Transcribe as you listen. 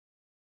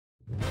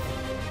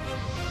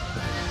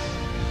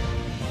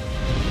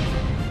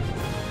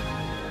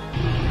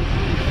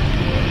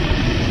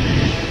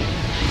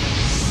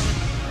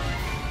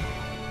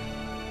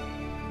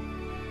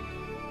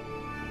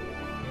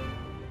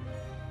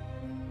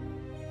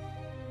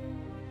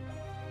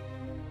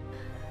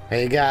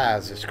Hey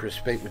guys, it's Chris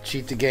Spate with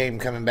Cheat the Game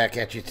coming back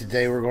at you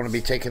today. We're going to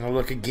be taking a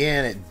look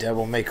again at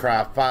Devil May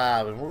Cry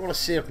 5, and we're going to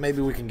see if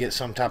maybe we can get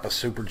some type of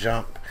super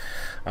jump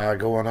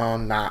going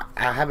on. Now,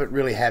 I haven't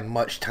really had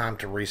much time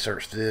to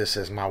research this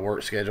as my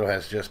work schedule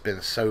has just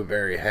been so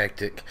very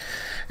hectic,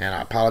 and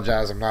I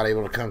apologize I'm not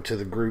able to come to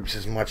the groups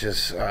as much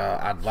as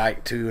I'd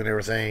like to and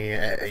everything,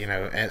 you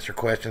know, answer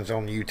questions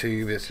on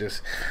YouTube. It's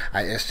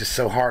just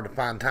so hard to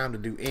find time to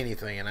do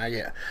anything, and I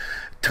get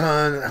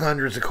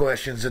hundreds of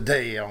questions a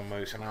day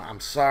almost, and I'm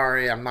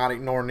sorry, I'm not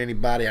ignoring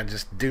anybody, I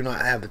just do not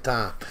have the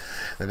time,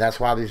 and that's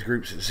why these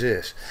groups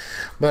exist.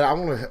 But I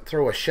want to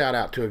throw a shout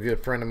out to a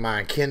good friend of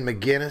mine, Ken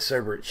McGinnis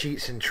over at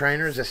Cheats and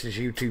Trainers. That's his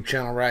YouTube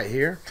channel right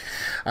here.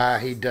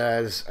 He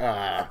does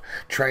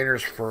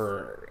trainers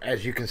for,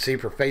 as you can see,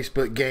 for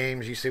Facebook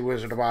games. You see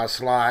Wizard of Oz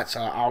slots,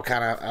 all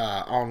kind of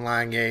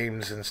online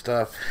games and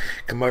stuff.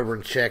 Come over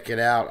and check it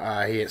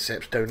out. He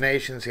accepts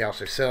donations, he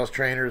also sells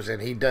trainers,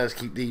 and he does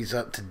keep these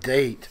up to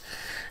date,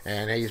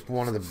 and he's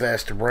one of the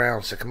best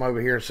around. So come over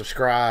here and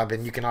subscribe,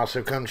 and you can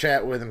also come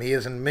chat with him. He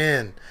is in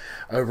men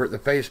over at the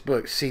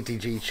Facebook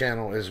CTG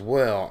channel as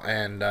well,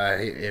 and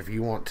if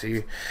you want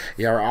to,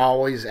 you're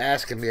always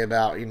asking me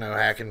about, you know,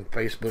 hacking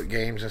Facebook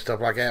games and stuff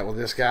like that. Well,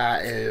 this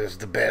guy is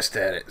the best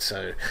at it,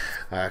 so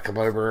come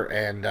over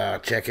and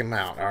check him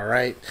out. All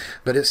right,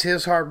 but it's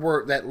his hard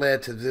work that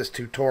led to this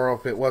tutorial.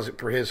 If it wasn't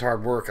for his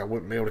hard work, I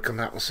wouldn't be able to come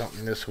out with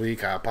something this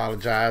week. I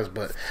apologize,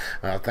 but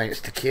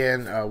thanks to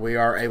Ken, we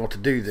are able to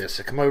do this.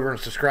 So come over and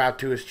subscribe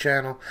to his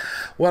channel.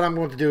 What I'm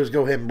going to do is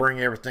go ahead and bring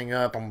everything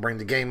up. I'm going to bring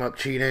the game up,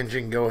 Cheat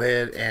Engine. Go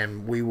ahead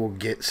and we will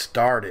get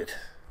started.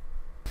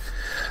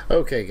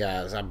 Okay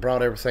guys, I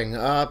brought everything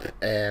up,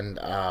 and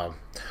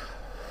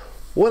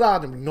what I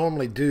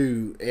normally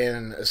do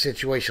in a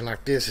situation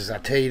like this is I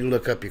tell you to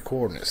look up your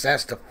coordinates.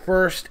 That's the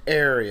first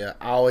area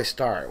I always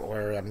start,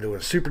 where I'm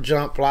doing super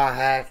jump, fly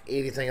hack,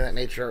 anything of that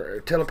nature,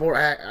 or teleport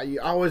hack. You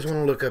always want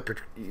to look up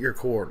your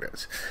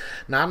coordinates.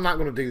 Now, I'm not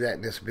going to do that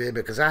in this vid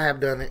because I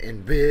have done it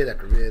in vid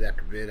after vid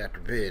after vid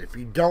after vid. If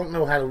you don't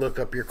know how to look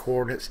up your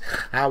coordinates,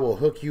 I will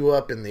hook you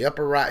up in the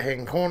upper right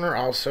hand corner,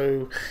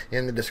 also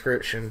in the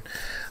description,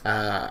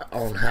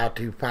 on how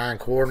to find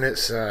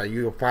coordinates.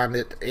 You'll find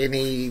it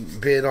any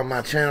vid on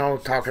my channel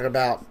talking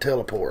about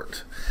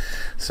teleport.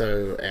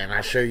 So, and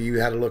I show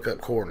you how to look up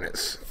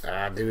coordinates.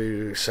 I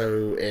do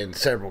so in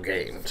several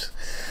games,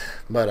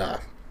 but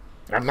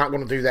I'm not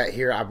going to do that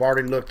here. I've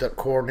already looked up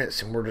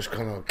coordinates, and we're just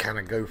going to kind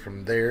of go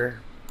from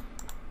there.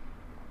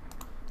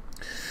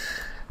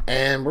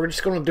 And we're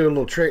just going to do a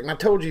little trick. And I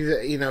told you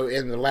that, you know,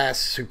 in the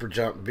last super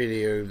jump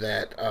video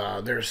that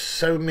there's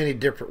so many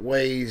different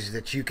ways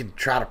that you can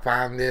try to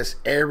find this.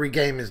 Every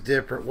game is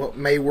different. What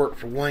may work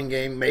for one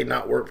game may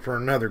not work for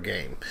another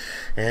game,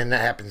 and that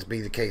happens to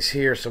be the case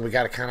here. So we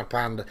got to kind of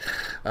find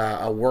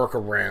a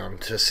workaround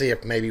to see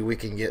if maybe we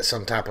can get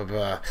some type of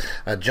a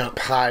jump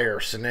higher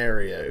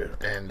scenario,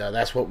 and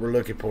that's what we're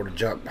looking for, to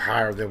jump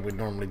higher than we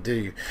normally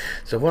do.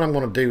 So what I'm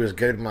going to do is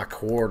go to my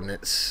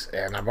coordinates,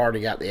 and I've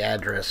already got the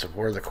address of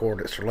where the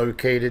coordinates are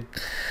located.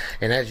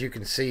 And as you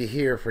can see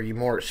here, for you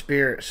more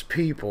experienced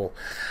people,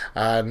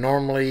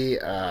 normally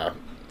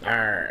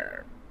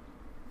our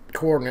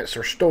coordinates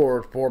are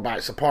stored 4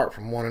 bytes apart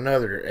from one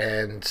another,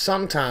 and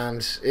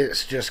sometimes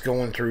it's just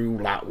going through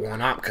like one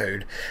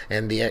opcode,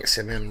 and the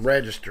XMM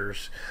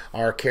registers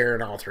are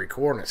carrying all 3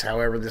 coordinates.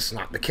 However, this is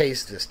not the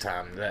case this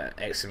time. The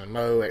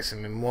XMMO,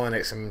 XMM1,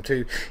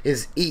 XMM2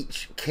 is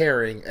each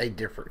carrying a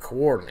different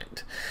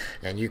coordinate,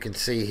 and you can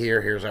see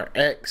here, here's our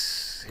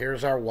X,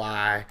 here's our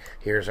Y,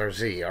 here's our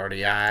Z,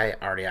 RDI,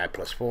 RDI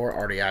plus 4,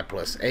 RDI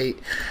plus 8,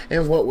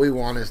 and what we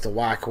want is the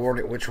Y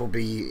coordinate, which will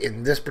be,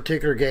 in this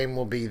particular game,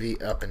 will be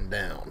the up and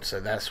down.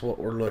 So that's what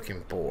we're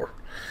looking for.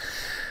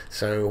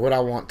 So what I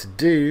want to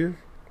do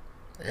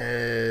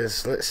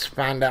is, let's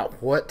find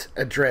out what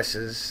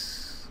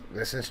addresses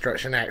this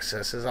instruction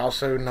accesses,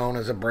 also known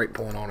as a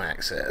breakpoint on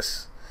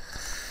access.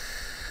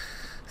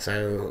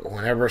 So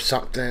whenever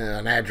something,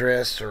 an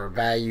address or a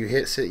value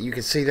hits it, you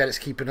can see that it's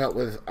keeping up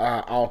with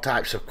all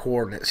types of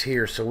coordinates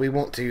here. So we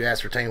want to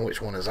ascertain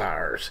which one is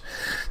ours.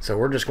 So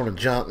we're just going to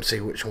jump and see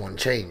which one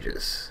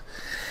changes.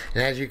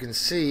 And as you can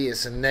see,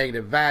 it's a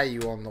negative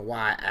value on the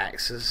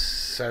y-axis,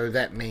 so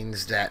that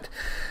means that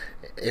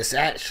it's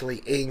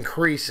actually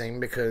increasing,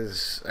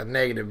 because a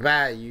negative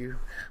value,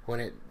 when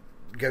it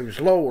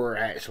goes lower,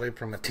 actually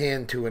from a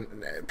 10 to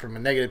from a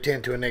negative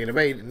 10 to a negative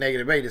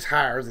 8 is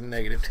higher than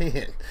negative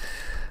 10.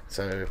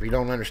 So if you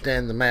don't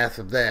understand the math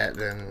of that,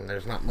 then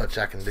there's not much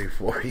I can do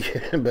for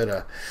you.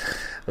 But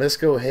let's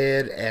go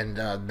ahead and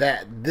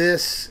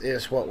this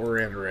is what we're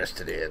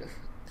interested in.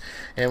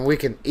 And we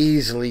can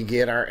easily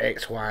get our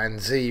X, Y,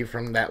 and Z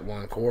from that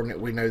one coordinate.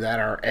 We know that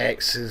our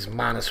X is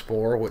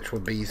 -4, which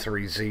would be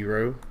 3,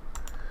 0.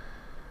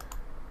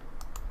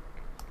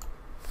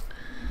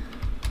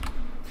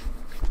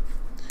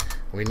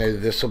 We know that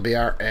this will be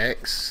our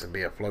X. It'll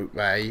be a float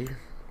value.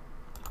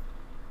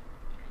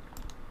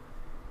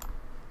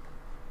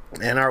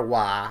 And our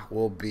Y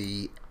will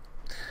be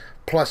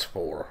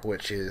 +4,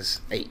 which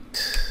is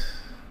 8.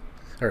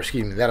 Or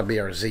excuse me, that'll be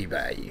our Z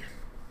value.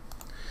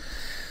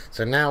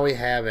 So now we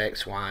have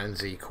X, Y, and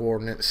Z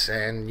coordinates,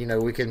 and you know,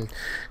 we can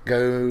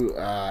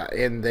go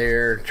in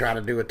there, try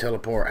to do a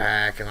teleport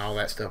hack and all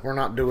that stuff. We're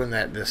not doing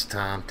that this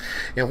time.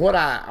 And what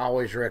I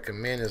always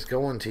recommend is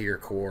going to your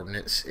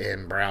coordinates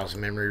and browse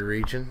memory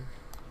region.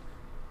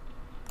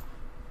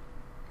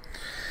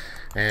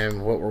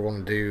 And what we're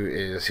going to do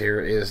is,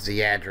 here is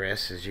the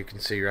address, as you can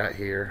see right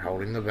here,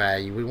 holding the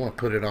value. We want to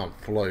put it on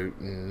float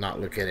and not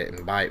look at it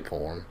in byte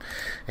form.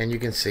 And you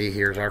can see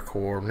here's our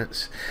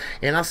coordinates.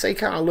 And I say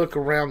kind of look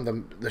around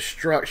the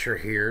structure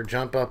here,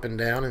 jump up and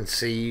down and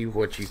see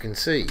what you can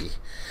see.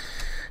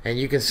 And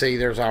you can see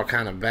there's all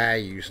kind of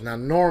values. Now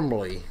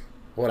normally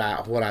what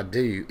I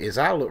do is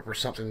I look for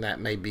something that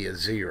may be a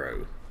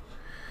 0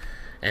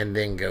 and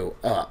then go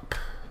up.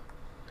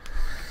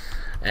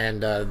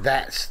 And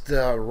that's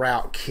the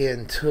route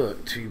Ken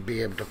took to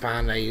be able to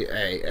find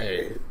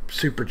a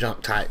super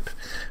jump type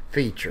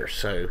feature.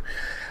 So,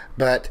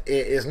 but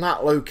it is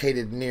not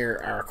located near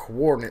our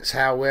coordinates.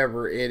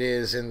 However, it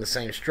is in the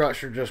same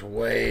structure, just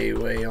way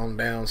on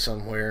down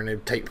somewhere, and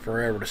it'd take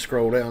forever to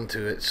scroll down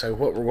to it. So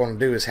what we're going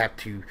to do is have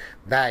to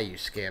value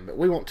scan, but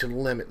we want to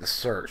limit the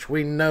search.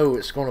 We know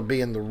it's going to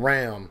be in the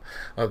realm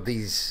of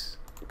these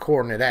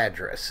coordinate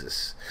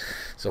addresses.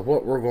 So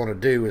what we're going to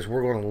do is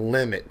we're going to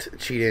limit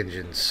Cheat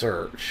Engine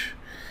search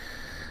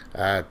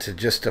to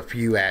just a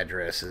few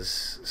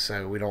addresses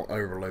so we don't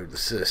overload the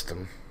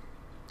system.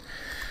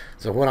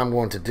 So what I'm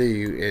going to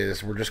do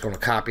is we're just going to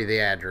copy the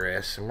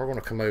address, and we're going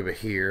to come over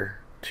here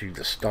to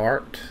the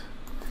start,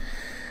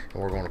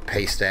 and we're going to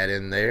paste that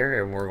in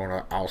there, and we're going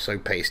to also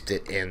paste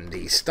it in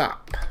the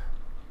stop.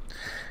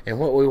 And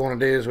what we want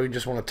to do is we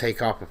just want to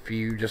take off a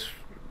few. Just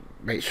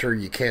make sure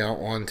you count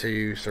 1,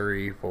 2,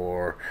 3,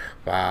 4,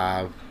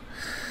 5,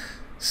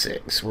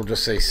 6. We'll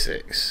just say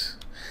 6,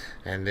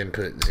 and then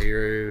put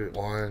 0,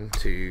 1,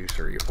 2,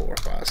 3, 4,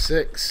 5,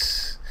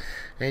 6.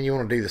 And you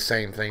want to do the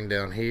same thing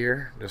down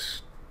here.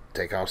 Just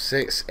take off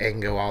 6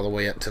 and go all the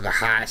way up to the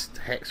highest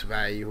hex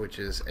value, which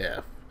is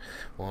F.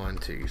 1,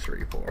 2,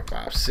 3, 4,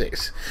 5,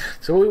 6.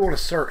 So we want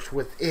to search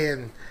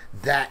within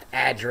that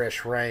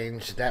address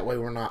range. That way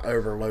we're not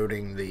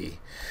overloading the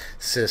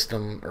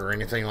system or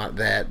anything like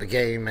that. The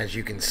game, as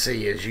you can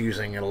see, is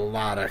using a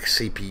lot of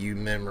CPU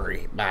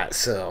memory by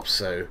itself.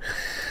 So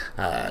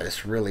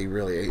it's really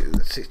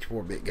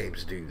 64-bit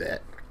games do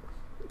that.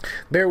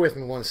 Bear with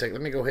me one second.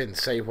 Let me go ahead and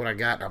save what I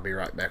got, and I'll be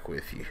right back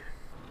with you.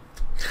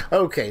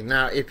 Okay,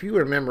 now if you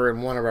remember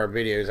in one of our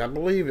videos, I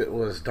believe it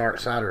was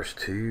Darksiders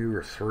 2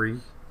 or 3,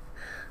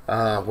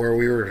 where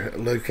we were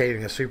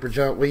locating a super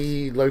jump,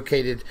 we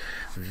located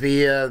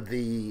via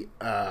the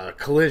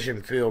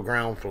collision field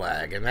ground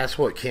flag, and that's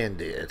what Ken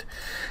did.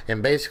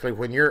 And basically,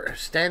 when you're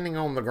standing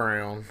on the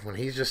ground, when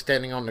he's just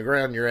standing on the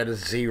ground, you're at a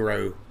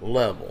 0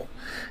 level,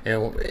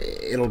 and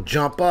it'll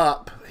jump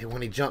up.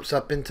 When he jumps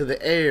up into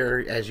the air,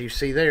 as you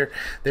see there,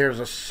 there's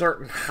a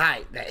certain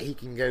height that he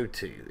can go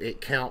to. It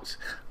counts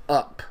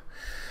up,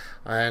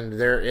 and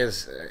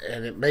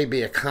it may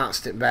be a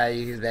constant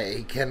value that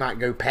he cannot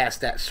go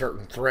past that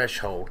certain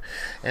threshold.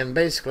 And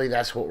basically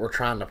that's what we're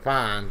trying to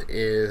find,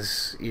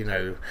 is, you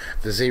know,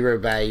 the 0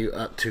 value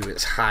up to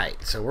its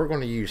height. So we're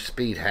going to use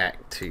speed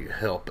hack to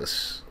help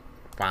us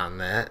find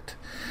that,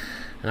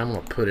 and I'm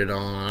going to put it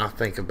on, I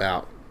think,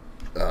 about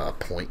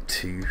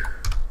 0.2,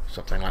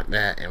 something like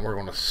that, and we're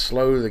going to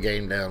slow the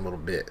game down a little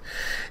bit.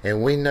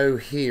 And we know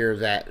here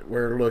that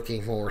we're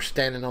looking, when we're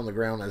standing on the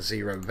ground, at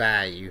 0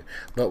 value,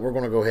 but we're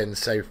going to go ahead and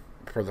say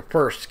for the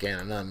first scan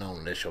an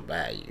unknown initial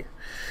value.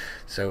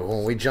 So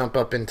when we jump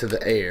up into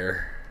the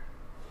air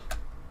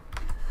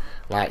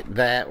like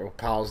that, we'll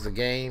pause the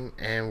game,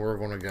 and we're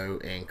going to go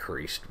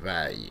increased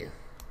value.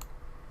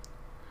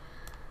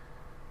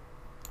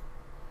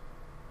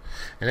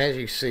 And as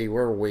you see,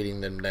 we're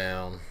weighting them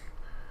down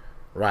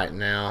right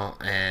now,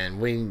 and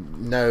we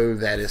know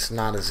that it's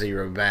not a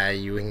 0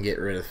 value. We can get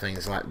rid of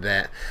things like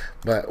that.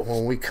 But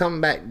when we come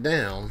back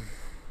down,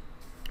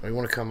 we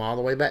want to come all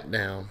the way back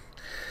down,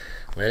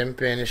 let him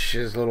finish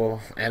his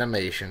little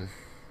animation,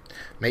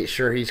 make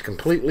sure he's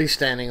completely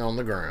standing on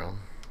the ground.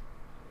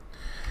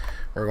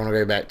 We're going to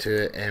go back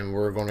to it, and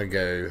we're going to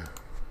go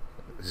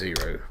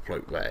 0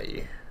 float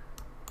value.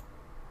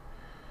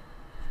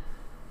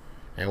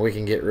 And we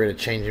can get rid of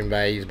changing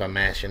values by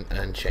mashing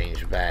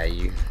unchanged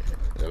value.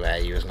 The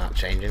value is not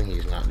changing,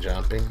 he's not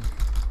jumping,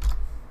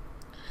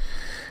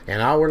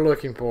 and all we're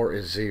looking for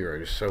is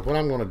zeros. So what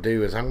I'm going to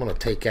do is I'm going to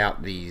take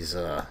out these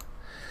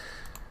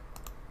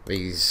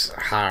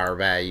higher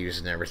values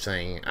and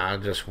everything. I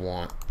just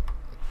want,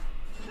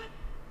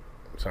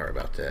 sorry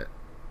about that,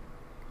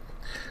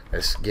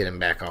 let's get him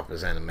back off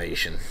his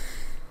animation.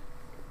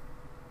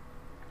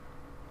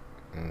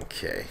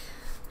 Okay.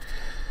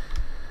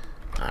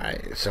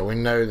 Alright, so we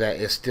know that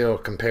it's still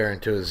comparing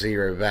to a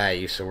 0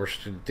 value, so we're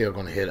still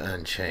going to hit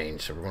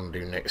unchanged. So we're going to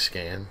do next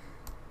scan.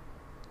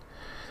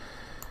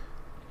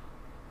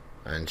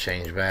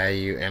 Unchanged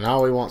value, and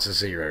all we want is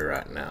 0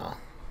 right now.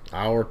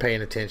 All we're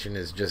paying attention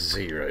is just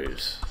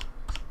zeros.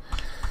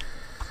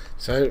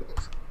 So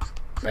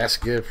that's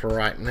good for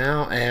right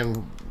now,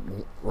 and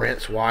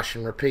rinse, wash,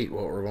 and repeat.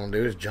 What we're going to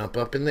do is jump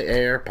up in the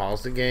air,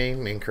 pause the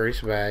game, increase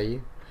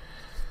value,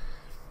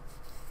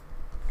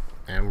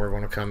 and we're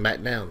going to come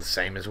back down the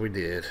same as we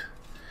did.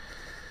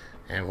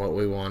 And what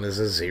we want is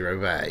a 0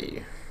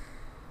 value.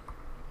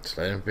 Just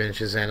let him finish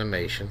his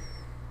animation.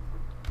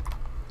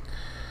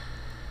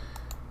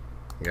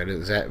 Go to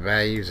exact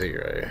value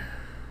 0.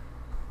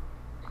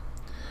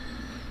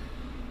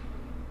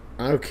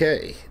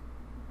 Okay.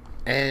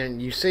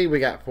 And you see we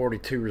got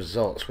 42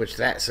 results, which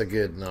that's a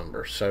good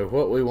number. So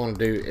what we want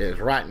to do is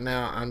right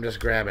now I'm just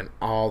grabbing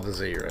all the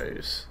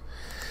zeros.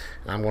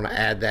 And I'm going to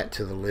add that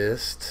to the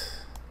list.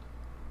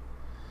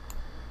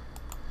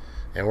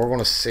 And we're going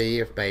to see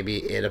if maybe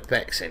it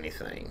affects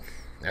anything.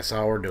 That's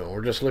all we're doing.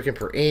 We're just looking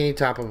for any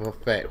type of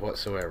effect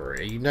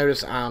whatsoever. You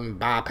notice I'm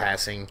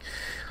bypassing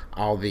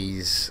all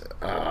these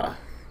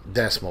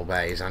decimal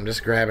values. I'm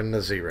just grabbing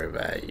the 0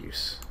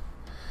 values.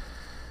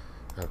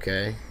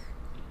 Okay.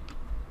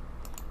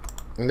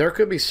 And there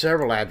could be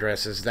several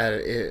addresses that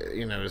it,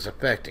 is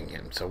affecting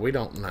him, so we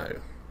don't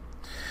know.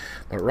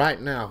 But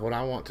right now, what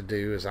I want to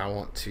do is I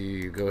want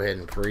to go ahead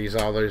and freeze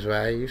all those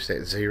values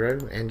at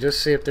 0 and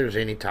just see if there's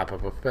any type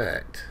of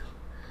effect.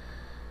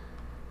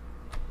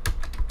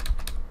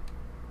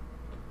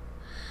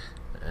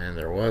 And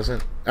there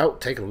wasn't. Oh,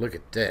 take a look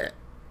at that.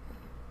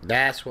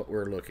 That's what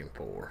we're looking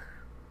for.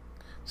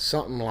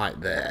 Something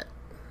like that.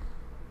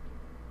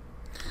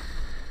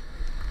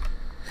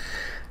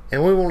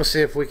 And we want to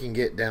see if we can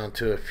get down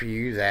to a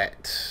few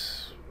that.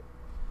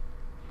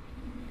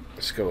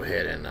 Let's go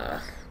ahead and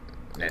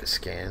net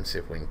scan, see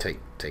if we can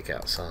take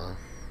out some.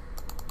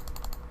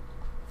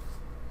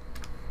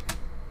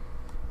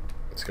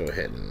 Let's go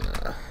ahead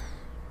and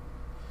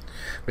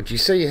but you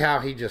see how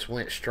he just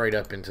went straight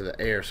up into the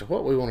air. So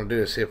what we want to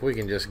do is see if we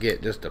can just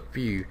get just a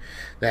few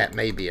that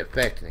may be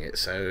affecting it.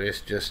 So it's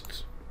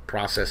just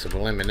process of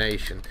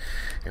elimination,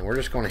 and we're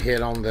just going to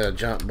hit on the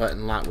jump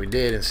button like we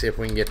did and see if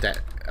we can get that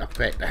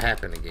effect to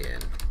happen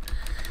again.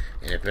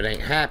 And if it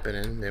ain't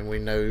happening, then we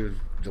know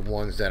the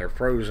ones that are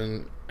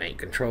frozen ain't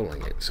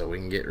controlling it, so we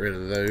can get rid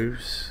of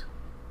those.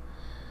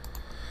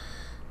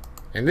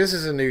 And this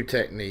is a new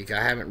technique.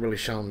 I haven't really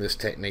shown this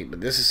technique, but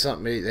this is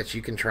something that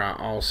you can try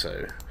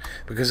also,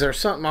 because there's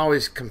something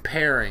always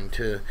comparing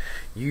to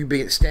you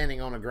being standing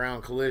on a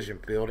ground collision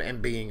field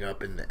and being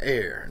up in the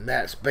air, and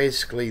that's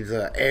basically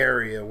the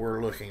area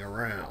we're looking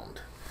around.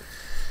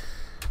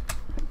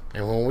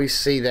 And when we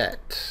see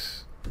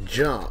that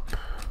jump,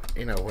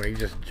 when he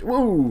just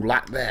woo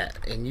like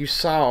that, and you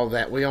saw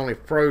that we only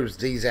froze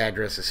these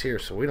addresses here,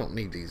 so we don't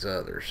need these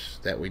others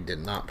that we did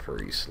not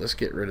freeze. Let's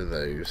get rid of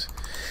those.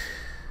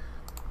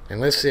 And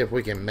let's see if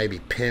we can maybe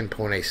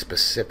pinpoint a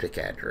specific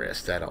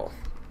address that'll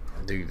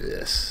do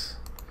this.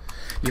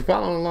 You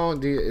following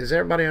along? Does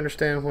everybody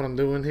understand what I'm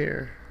doing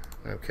here?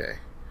 Okay.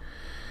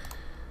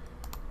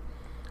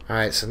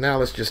 Alright, so now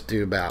let's just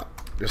do about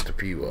just a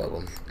few of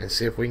them and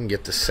see if we can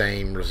get the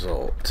same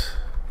result.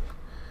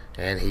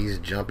 And he's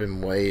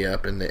jumping way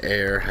up in the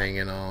air,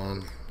 hanging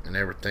on and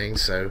everything,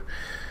 so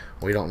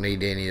we don't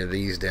need any of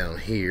these down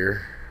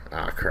here.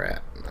 Ah,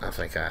 crap. I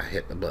think I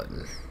hit the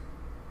button.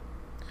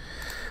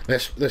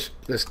 Let's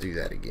do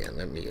that again.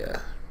 Let me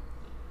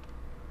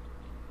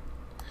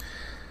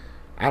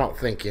I don't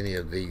think any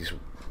of these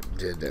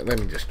did that. Let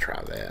me just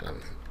try that.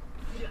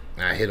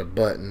 I hit a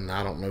button.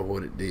 I don't know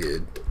what it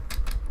did.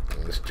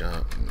 Let's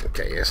jump.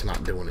 Okay, it's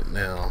not doing it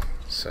now.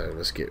 So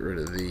let's get rid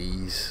of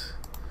these.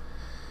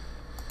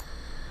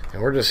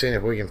 And we're just seeing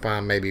if we can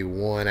find maybe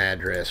one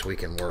address we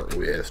can work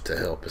with to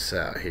help us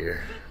out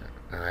here.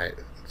 Alright,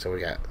 so we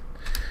got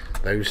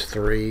those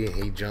three.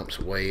 He jumps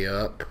way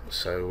up,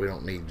 so we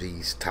don't need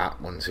these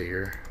top ones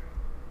here.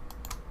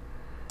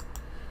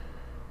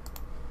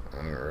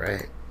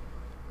 Alright.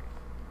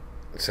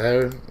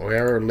 So we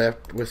are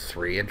left with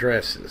 3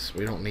 addresses.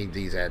 We don't need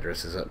these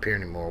addresses up here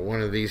anymore.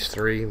 One of these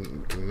 3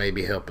 can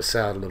maybe help us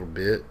out a little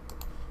bit.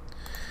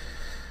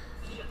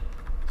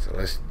 So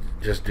let's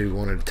just do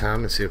one at a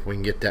time and see if we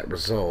can get that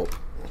result.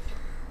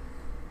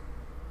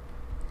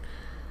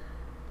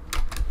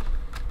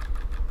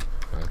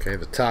 Okay,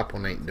 the top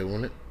one ain't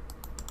doing it.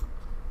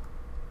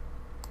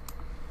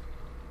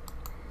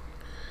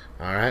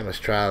 Alright, let's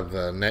try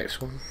the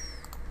next one.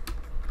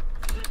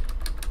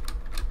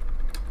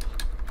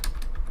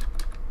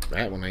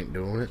 That one ain't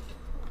doing it.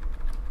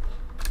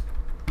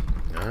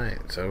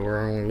 Alright, so we're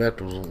only left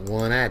with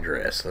one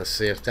address. Let's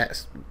see if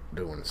that's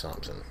doing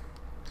something.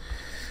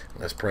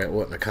 Let's pray it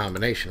wasn't a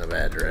combination of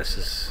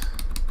addresses.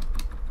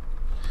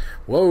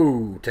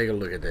 Whoa, take a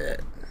look at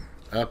that.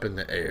 Up in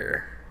the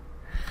air.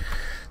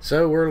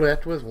 So we're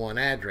left with one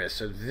address.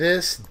 So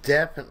this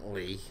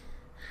definitely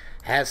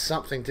has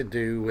something to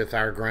do with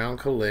our ground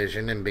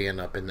collision and being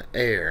up in the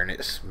air, and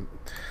it's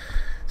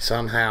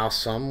somehow,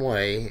 some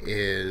way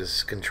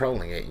is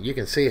controlling it. You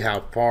can see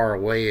how far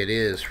away it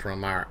is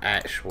from our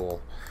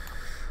actual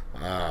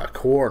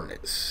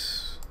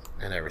coordinates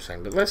and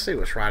everything. But let's see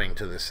what's writing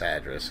to this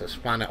address. Let's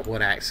find out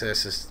what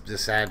accesses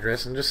this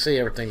address and just see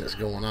everything that's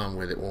going on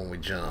with it when we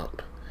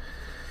jump.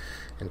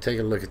 And take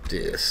a look at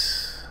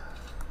this.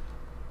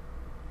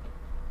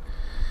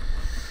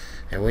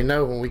 And we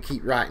know when we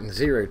keep writing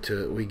 0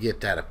 to it, we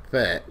get that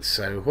effect.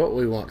 So what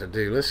we want to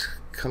do, let's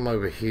come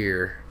over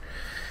here.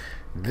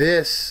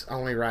 This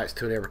only writes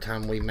to it every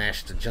time we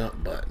mash the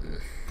jump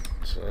button.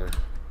 So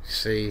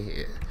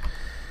see,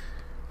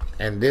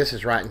 and this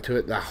is writing to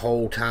it the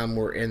whole time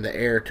we're in the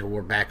air till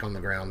we're back on the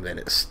ground, then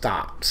it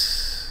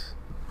stops.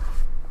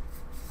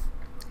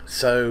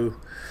 So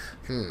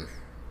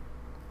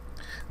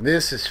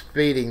this is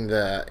feeding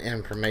the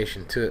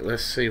information to it.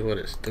 Let's see what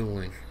it's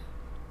doing.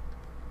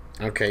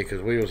 Okay,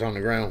 because we was on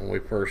the ground when we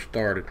first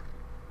started,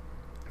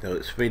 so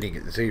it's feeding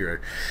it 0.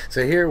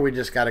 So here we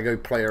just got to go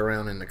play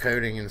around in the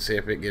coding and see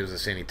if it gives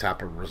us any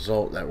type of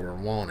result that we're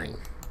wanting.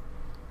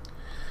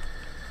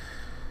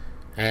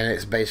 And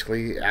it's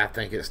basically, I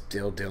think it's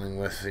still dealing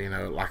with, you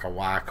know, like a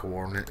y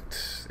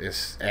coordinate.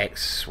 It's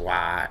x,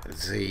 y,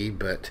 z,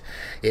 but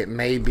it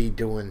may be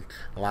doing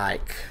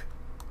like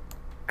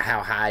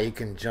how high you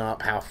can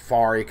jump, how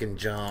far you can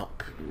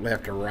jump,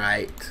 left or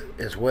right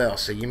as well.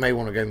 So you may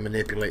want to go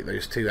manipulate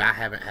those too. I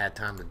haven't had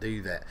time to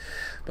do that.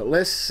 But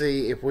let's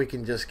see if we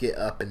can just get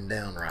up and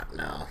down right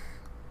now.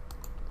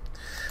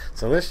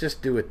 So let's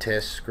just do a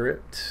test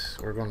script.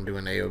 We're going to do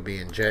an AOB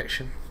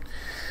injection.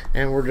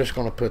 And we're just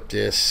going to put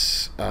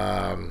this,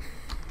 let's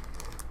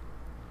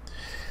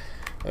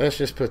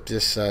just put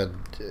this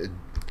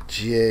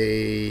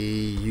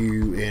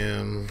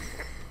JUM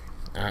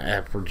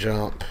for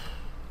jump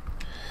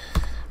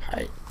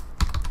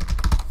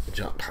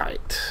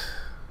height.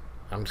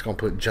 I'm just going to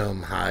put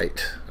jump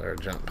height or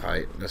jump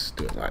height. Let's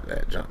do it like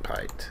that, jump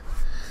height.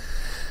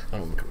 I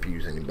don't want to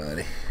confuse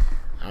anybody.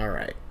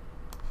 Alright.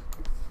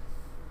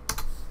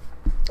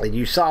 And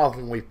you saw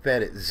when we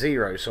fed it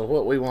 0, so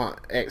what we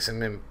want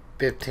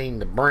XMM15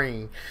 to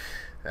bring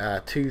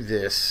to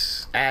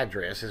this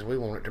address is we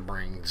want it to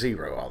bring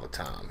 0 all the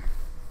time.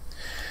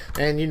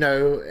 And you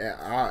know,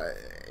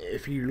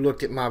 if you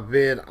looked at my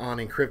vid on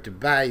encrypted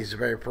values, the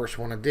very first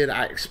one I did,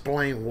 I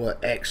explained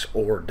what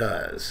XOR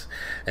does.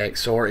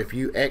 XOR, if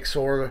you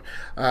XOR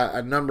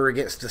a number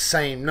against the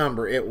same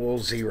number, it will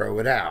 0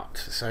 it out.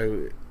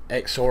 So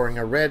XORing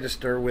a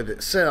register with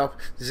itself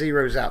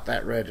zeroes out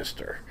that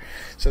register.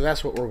 So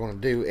that's what we're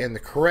going to do. And the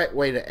correct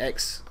way to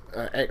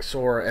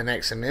XOR an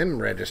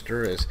XMM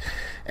register is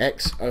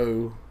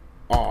XORPS.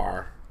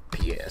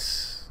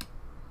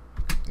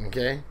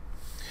 Okay?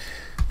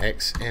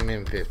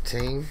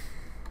 XMM15.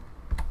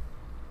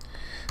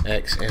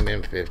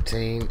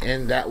 XMM15,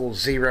 and that will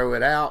 0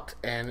 it out,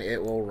 and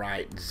it will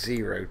write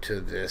 0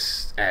 to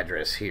this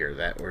address here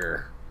that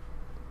we're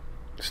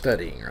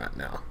studying right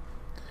now.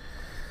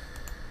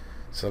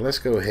 So let's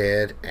go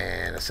ahead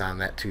and assign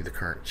that to the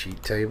current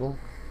cheat table.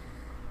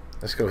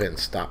 Let's go ahead and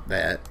stop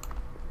that.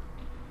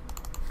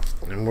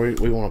 And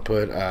we want to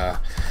put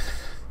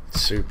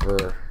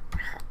super,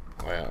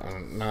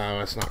 well, no,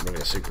 it's not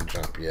really a super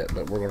jump yet,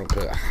 but we're going to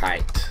put a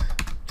height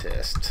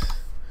test.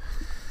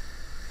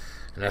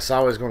 And that's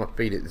always going to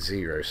feed it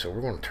 0, so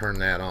we're going to turn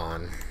that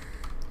on,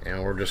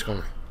 and we're just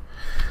going to,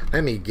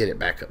 let me get it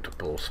back up to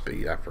full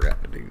speed. I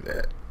forgot to do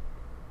that.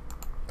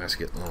 That's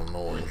getting a little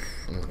annoying.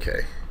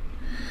 Okay,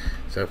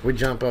 so if we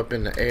jump up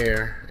in the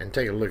air and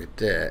take a look at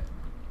that,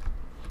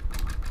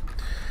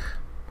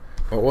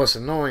 but what's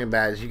annoying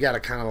about it is you got to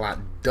kind of like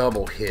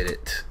double hit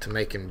it to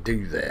make him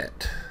do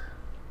that.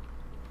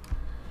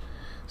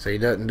 So he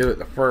doesn't do it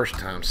the first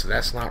time, so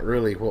that's not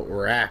really what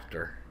we're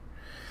after.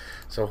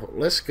 So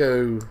let's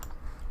go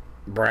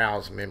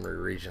browse memory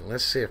region.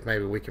 Let's see if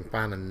maybe we can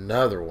find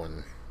another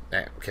one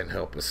that can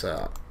help us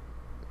out.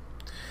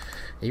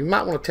 You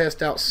might want to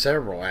test out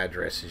several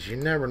addresses. You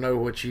never know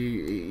what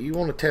you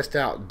want to test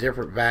out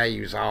different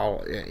values.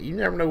 You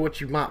never know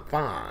what you might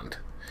find.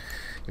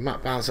 You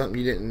might find something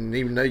you didn't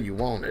even know you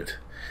wanted.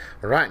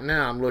 But right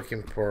now I'm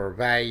looking for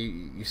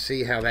value. You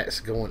see how that's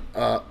going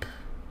up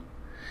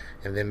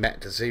and then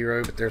back to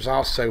 0, but there's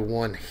also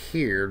one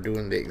here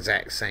doing the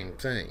exact same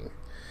thing.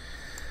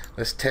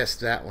 Let's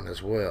test that one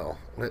as well.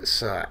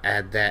 Let's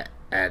add that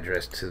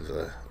address to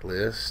the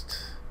list.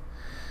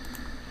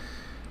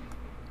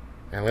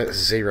 And let's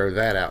 0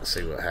 that out and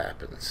see what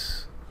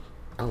happens.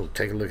 Oh,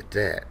 take a look at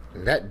that.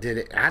 And that did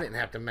it. I didn't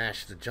have to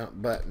mash the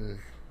jump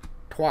button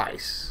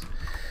twice.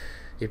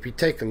 If you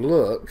take a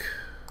look,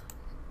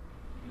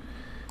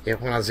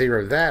 when I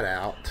 0 that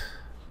out,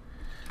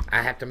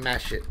 I have to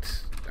mash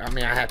it. I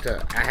mean, I have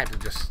to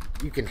just,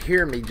 you can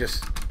hear me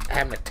just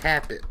having to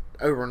tap it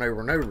over and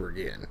over and over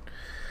again.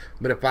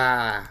 But if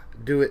I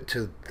do it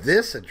to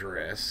this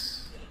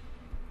address,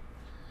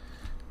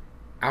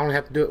 I only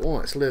have to do it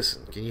once.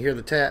 Listen, can you hear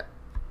the tap?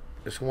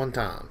 Just one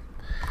time.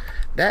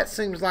 That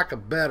seems like a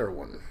better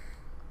one.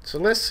 So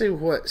let's see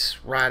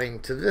what's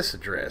writing to this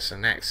address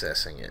and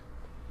accessing it.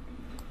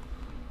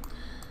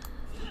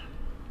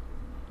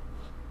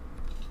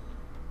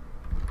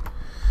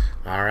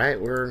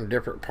 Alright, we're in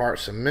different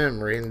parts of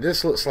memory, and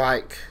this looks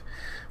like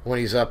when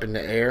he's up in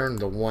the air and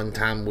the one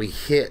time we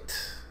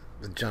hit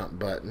the jump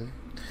button.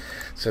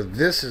 So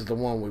this is the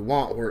one we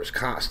want, where it's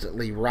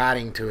constantly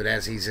writing to it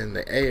as he's in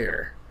the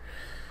air.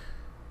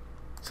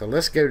 So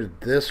let's go to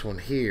this one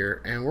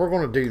here, and we're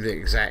going to do the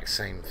exact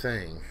same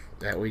thing.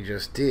 that we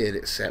just did,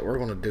 except we're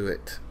going to do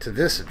it to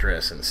this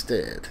address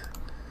instead.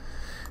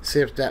 See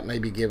if that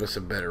maybe give us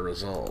a better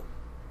result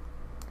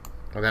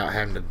without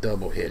having to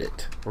double hit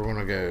it. We're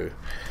going to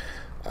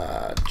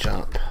go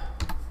jump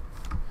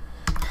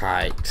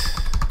height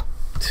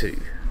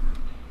 2.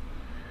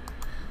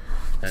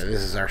 Now,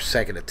 this is our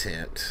second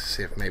attempt.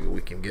 See if maybe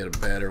we can get a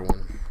better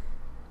one.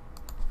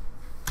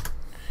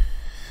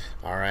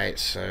 Alright,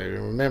 so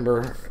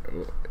remember,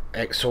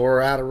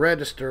 XOR out of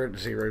register, it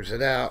zeroes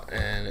it out,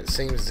 and it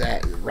seems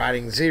that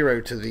writing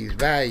 0 to these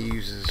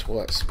values is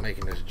what's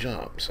making us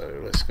jump.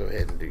 So let's go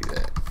ahead and do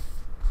that.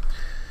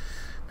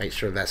 Make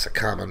sure that's a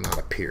comma, not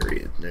a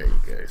period. There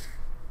you go.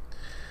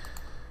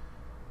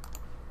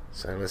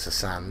 So let's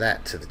assign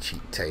that to the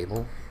cheat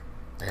table,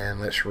 and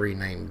let's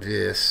rename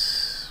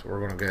this.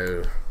 We're going to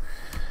go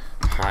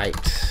height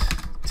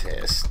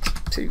test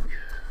 2.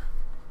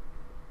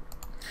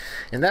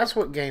 And that's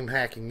what game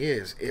hacking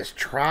is. It's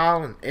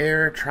trial and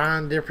error,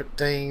 trying different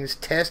things,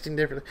 testing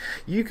different.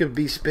 You could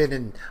be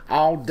spending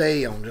all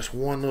day on just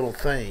one little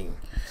thing,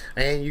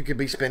 and you could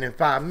be spending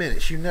 5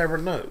 minutes. You never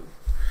know.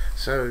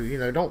 So, you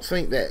know, don't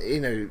think that,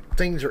 you know,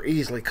 things are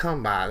easily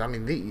come by. I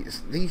mean,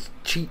 these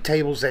cheat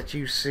tables that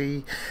you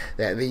see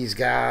that these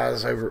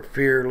guys over at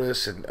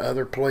Fearless and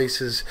other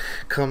places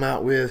come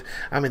out with,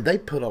 I mean, they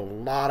put a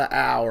lot of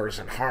hours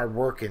and hard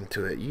work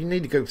into it. You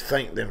need to go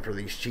thank them for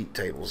these cheat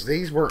tables.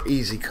 These weren't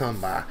easy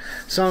come by.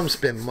 Some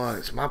spend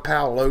months. My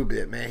pal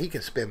Lobit, man, he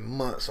can spend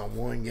months on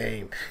one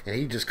game, and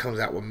he just comes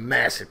out with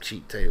massive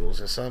cheat tables.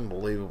 It's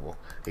unbelievable.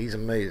 He's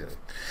amazing.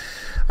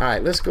 All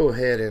right, let's go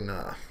ahead and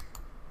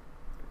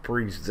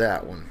freeze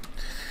that one,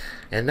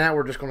 and now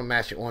we're just going to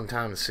match it one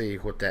time and see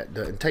what that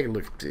does. And take a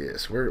look at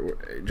this.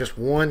 We're just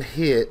one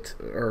hit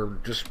or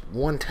just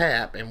one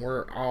tap, and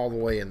we're all the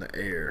way in the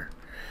air.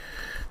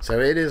 So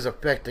it is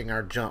affecting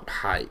our jump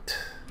height.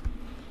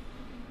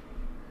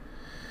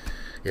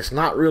 It's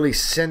not really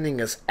sending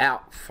us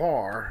out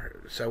far,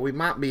 so we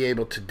might be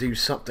able to do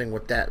something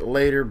with that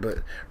later,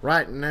 but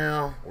right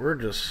now we're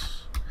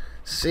just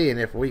seeing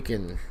if we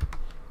can.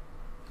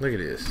 Look at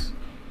this.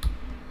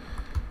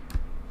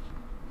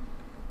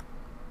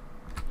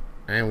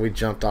 And we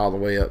jumped all the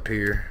way up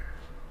here.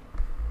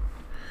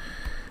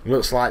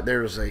 Looks like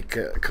there's a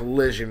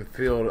collision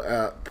field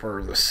up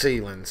for the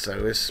ceiling,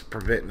 so it's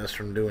preventing us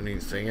from doing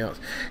anything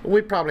else. And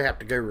we probably have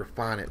to go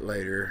refine it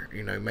later.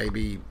 You know,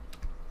 maybe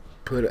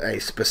put a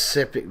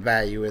specific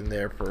value in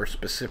there for a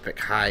specific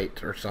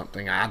height or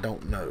something. I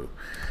don't know.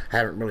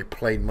 Haven't really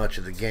played much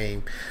of the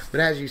game, but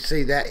as you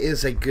see, that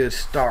is a good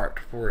start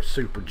for a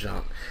super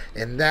jump,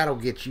 and that'll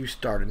get you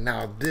started.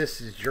 Now this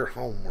is your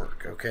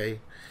homework, okay?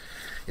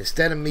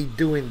 Instead of me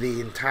doing the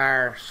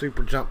entire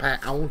super jump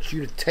hack, I want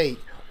you to take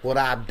what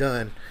I've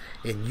done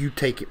and you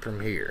take it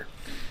from here.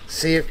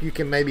 See if you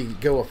can maybe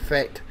go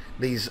affect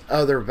these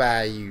other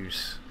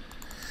values,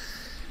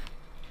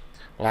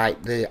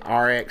 like the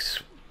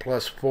RX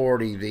plus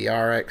 40, the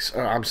RX,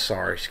 I'm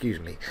sorry, excuse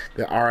me,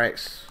 the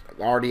RX,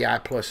 the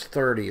RDI plus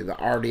 30, the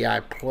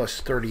RDI plus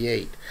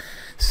 38.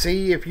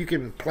 See if you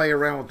can play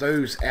around with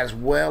those as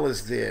well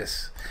as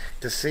this,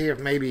 to see if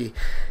maybe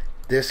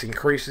this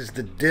increases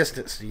the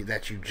distance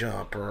that you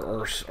jump,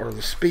 or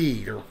the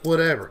speed, or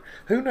whatever.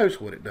 Who knows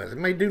what it does? It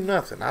may do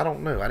nothing. I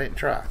don't know. I didn't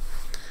try.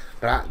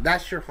 But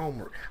that's your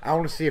homework. I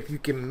want to see if you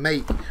can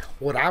make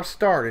what I've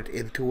started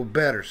into a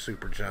better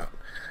super jump.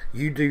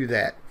 You do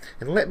that,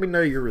 and let me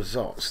know your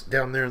results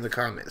down there in the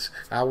comments.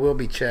 I will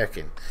be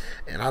checking,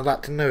 and I'd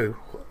like to know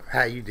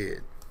how you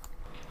did.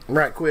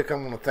 Right quick, I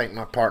want to thank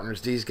my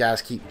partners. These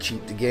guys keep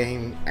Cheat the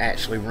Game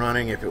actually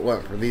running. If it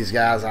wasn't for these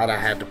guys, I'd have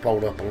had to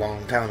fold up a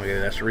long time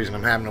ago. That's the reason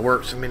I'm having to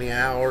work so many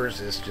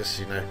hours. It's just,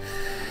 you know,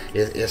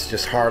 it's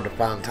just hard to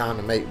find time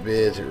to make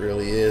vids. It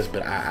really is.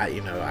 But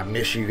you know, I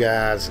miss you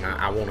guys, and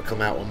I want to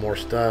come out with more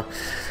stuff.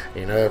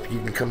 You know, if you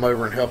can come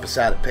over and help us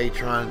out at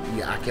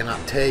Patreon, I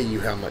cannot tell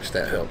you how much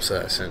that helps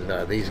us.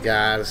 And these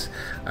guys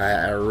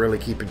are really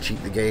keeping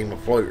Cheat the Game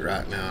afloat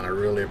right now, and I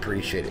really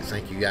appreciate it.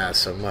 Thank you guys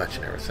so much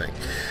and everything.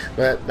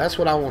 But that's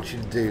what I want you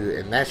to do,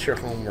 and that's your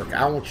homework.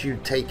 I want you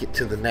to take it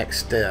to the next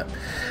step,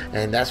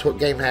 and that's what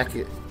game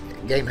hacking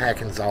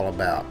is all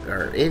about,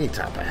 or any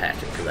type of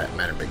hacking for that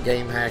matter. But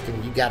game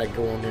hacking, you got to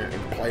go in there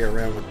and play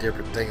around with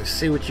different things,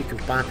 see what you can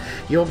find.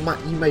 You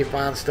may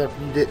find stuff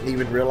you didn't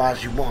even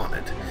realize you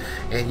wanted,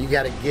 and you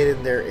got to get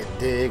in there and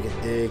dig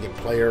and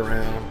play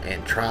around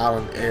and trial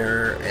and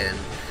error,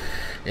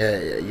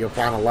 and you'll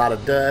find a lot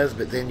of duds,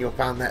 but then you'll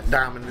find that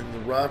diamond in the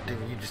rough,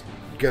 and you just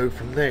go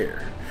from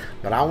there.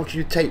 But I want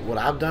you to take what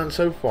I've done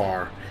so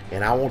far,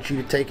 and I want you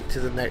to take it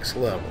to the next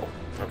level,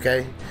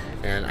 okay?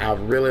 And I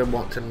really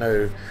want to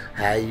know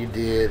how you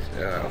did,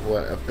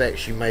 what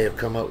effects you may have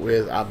come up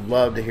with. I'd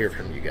love to hear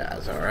from you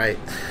guys, all right?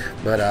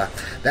 But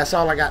that's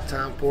all I got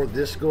time for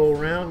this go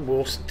around.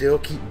 We'll still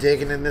keep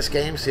digging in this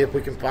game, see if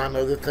we can find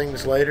other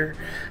things later,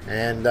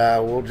 and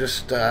we'll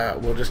just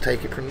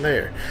take it from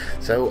there.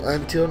 So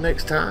until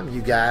next time,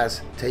 you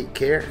guys take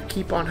care,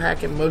 keep on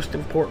hacking. Most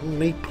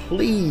importantly,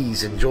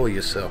 please enjoy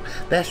yourself.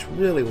 That's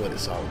really what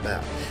it's all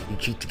about. You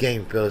cheat the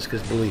game, fellas,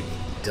 because believe me,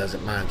 it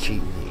doesn't mind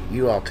cheating you.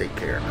 You all take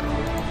care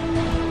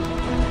now.